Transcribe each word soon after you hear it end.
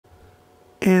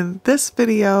In this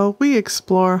video, we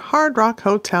explore Hard Rock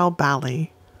Hotel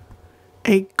Bali,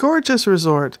 a gorgeous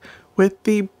resort with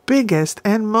the biggest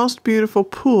and most beautiful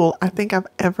pool I think I've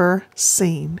ever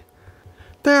seen.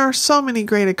 There are so many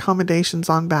great accommodations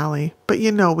on Bali, but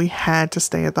you know we had to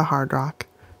stay at the Hard Rock.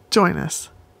 Join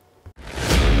us.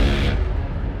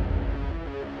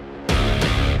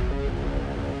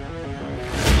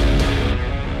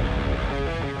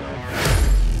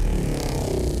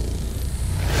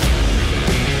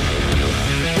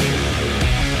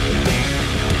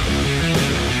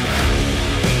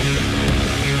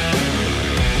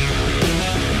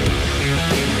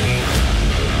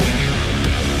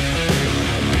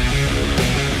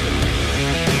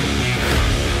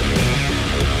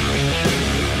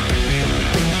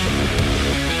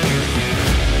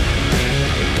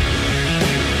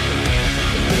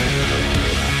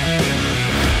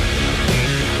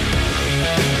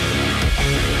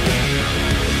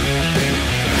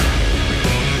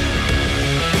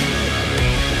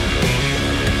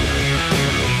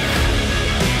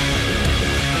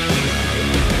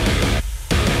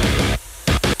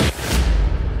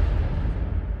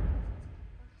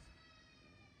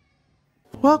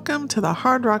 Welcome to the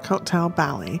Hard Rock Hotel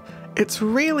Bali. It's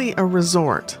really a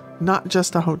resort, not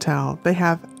just a hotel. They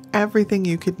have everything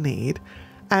you could need.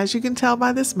 As you can tell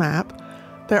by this map,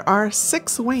 there are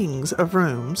 6 wings of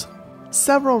rooms,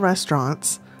 several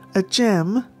restaurants, a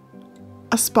gym,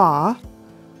 a spa,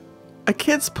 a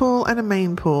kids pool and a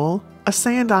main pool, a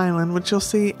sand island which you'll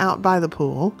see out by the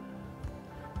pool.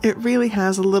 It really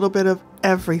has a little bit of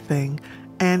everything,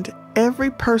 and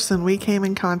every person we came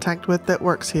in contact with that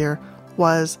works here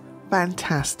was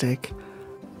fantastic.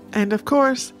 And of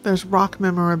course, there's rock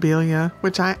memorabilia,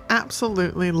 which I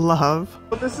absolutely love.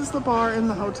 Well, this is the bar in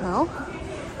the hotel.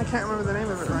 I can't remember the name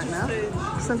of it right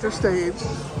now. Center Stage.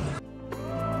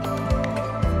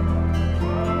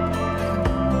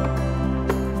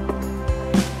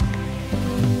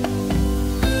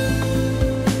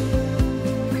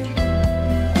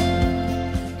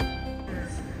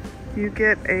 You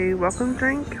get a welcome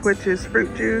drink, which is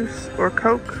fruit juice or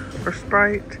Coke or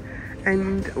Sprite,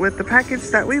 and with the package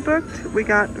that we booked, we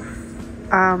got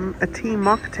a tea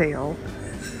mocktail.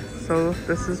 So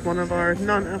this is one of our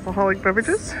non-alcoholic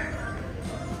beverages.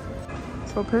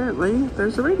 So apparently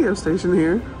there's a radio station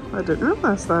here. I didn't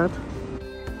realize that.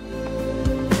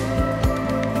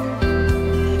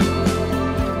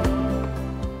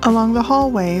 Along the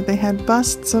hallway, they had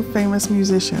busts of famous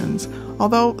musicians,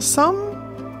 although some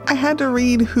I had to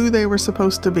read who they were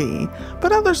supposed to be,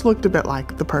 but others looked a bit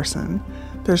like the person.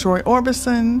 There's Roy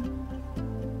Orbison,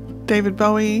 David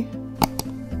Bowie,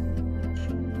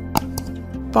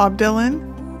 Bob Dylan,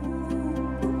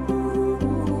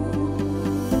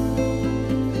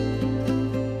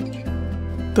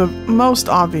 the most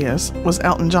obvious was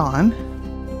Elton John,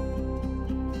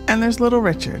 and there's Little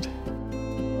Richard.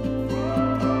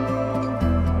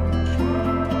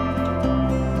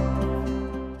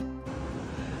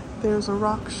 There's a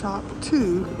rock shop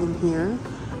too in here,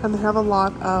 and they have a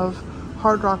lot of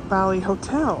Hard Rock Bali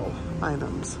hotel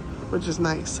items, which is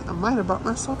nice. I might have bought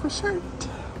myself a shirt.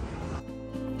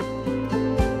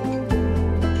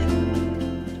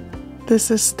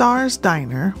 This is Star's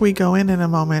Diner. We go in a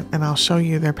moment and I'll show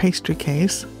you their pastry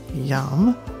case.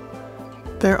 Yum.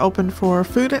 They're open for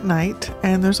food at night,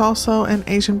 and there's also an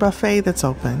Asian buffet that's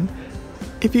open.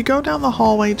 If you go down the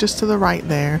hallway just to the right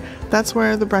there, that's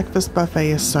where the breakfast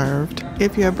buffet is served,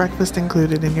 if you have breakfast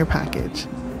included in your package.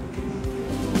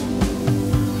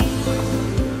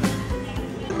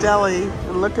 Deli,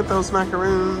 and look at those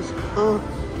macaroons. Oh.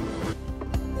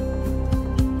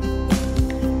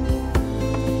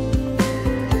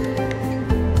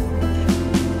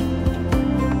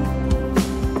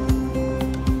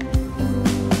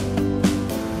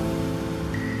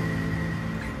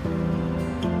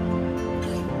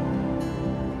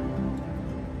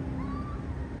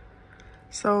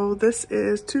 So this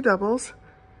is 2 doubles,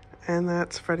 and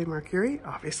that's Freddie Mercury,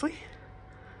 obviously.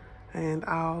 And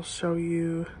I'll show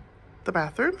you the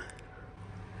bathroom.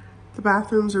 The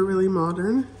bathrooms are really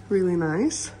modern, really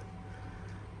nice.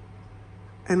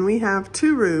 And we have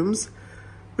 2 rooms.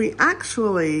 We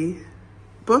actually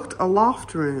booked a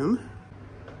loft room,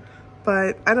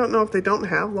 but I don't know if they don't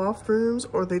have loft rooms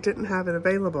or they didn't have it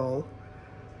available.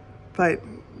 But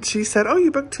she said, "Oh, you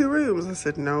booked 2 rooms." I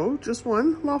said, "No, just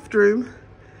 1 loft room."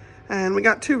 And we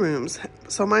got 2 rooms.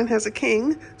 So mine has a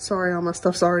king. Sorry, all my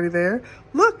stuff's already there.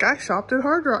 Look, I shopped at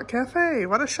Hard Rock Cafe.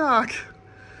 What a shock.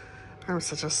 I'm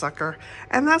such a sucker.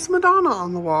 And that's Madonna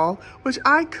on the wall, which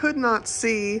I could not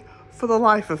see for the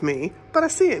life of me, but I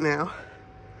see it now.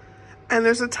 And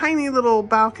there's a tiny little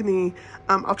balcony.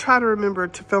 I'll try to remember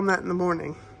to film that in the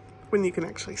morning when you can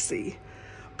actually see.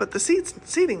 But the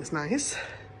seating's nice.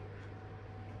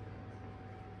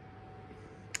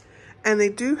 And they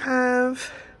do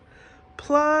have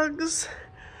plugs.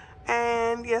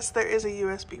 And yes, there is a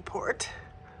USB port.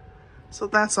 So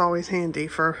that's always handy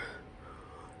for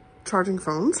charging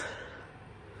phones.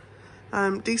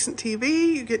 Decent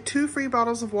TV. You get 2 free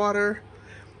bottles of water.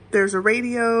 There's a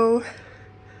radio,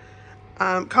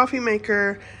 coffee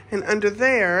maker, and under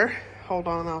there, hold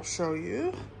on, I'll show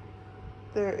you.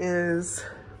 There is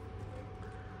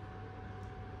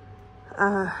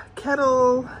a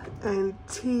kettle and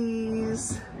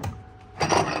teas,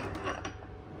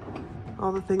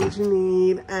 all the things you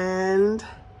need, and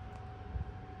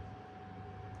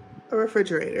a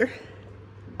refrigerator.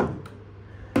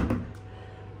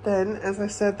 Then, as I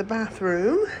said, the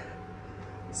bathroom.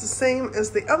 It's the same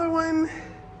as the other one.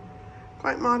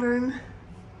 Quite modern.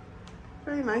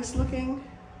 Very nice looking.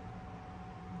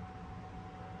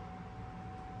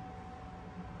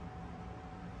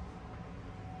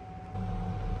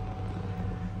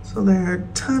 So there are a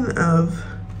ton of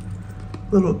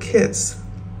little kits.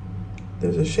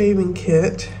 There's a shaving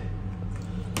kit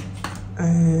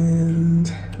and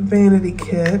vanity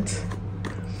kit,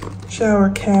 shower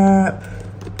cap,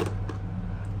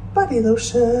 body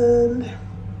lotion.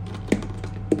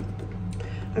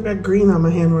 I've got green on my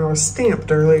hand where I was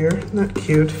stamped earlier. Not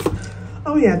cute.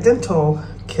 Oh yeah, dental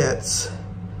kits,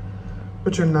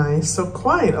 which are nice. So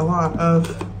quite a lot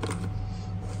of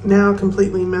now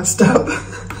completely messed up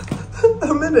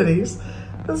amenities.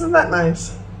 Isn't that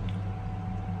nice?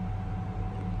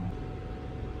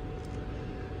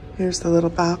 Here's the little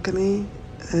balcony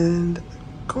and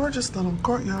gorgeous little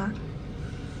courtyard.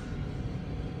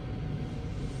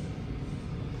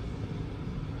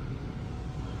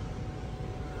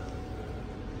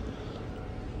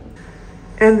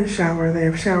 And the shower, they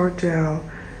have shower gel,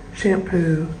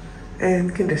 shampoo,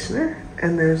 and conditioner.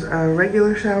 And there's a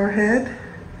regular shower head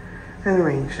and a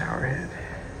rain shower head.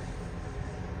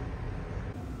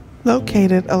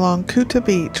 Located along Kuta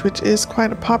Beach, which is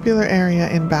quite a popular area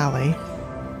in Bali,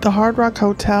 the Hard Rock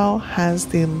Hotel has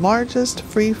the largest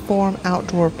free-form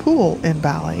outdoor pool in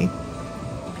Bali.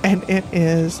 And it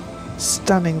is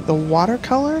stunning. The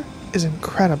watercolor is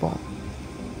incredible.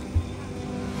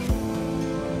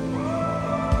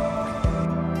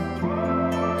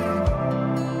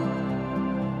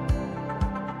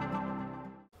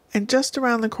 And just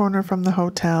around the corner from the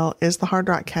hotel is the Hard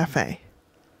Rock Cafe.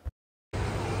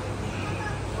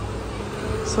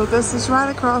 So this is right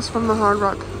across from the Hard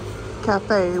Rock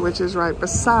Cafe, which is right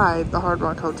beside the Hard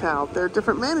Rock Hotel. They're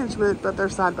different management, but they're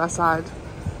side by side.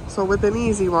 So within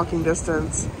easy walking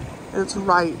distance. And it's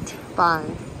right by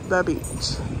the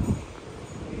beach.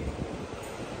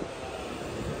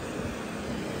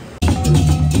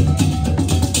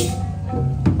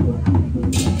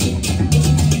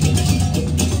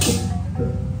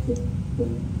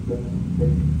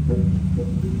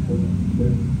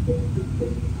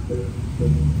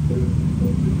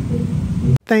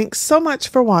 Thanks so much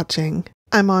for watching.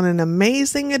 I'm on an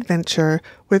amazing adventure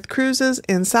with cruises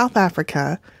in South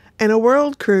Africa and a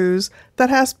world cruise that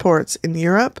has ports in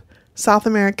Europe, South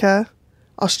America,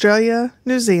 Australia,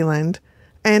 New Zealand,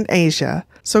 and Asia.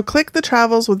 So click the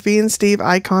Travels with V and Steve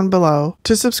icon below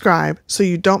to subscribe so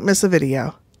you don't miss a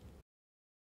video.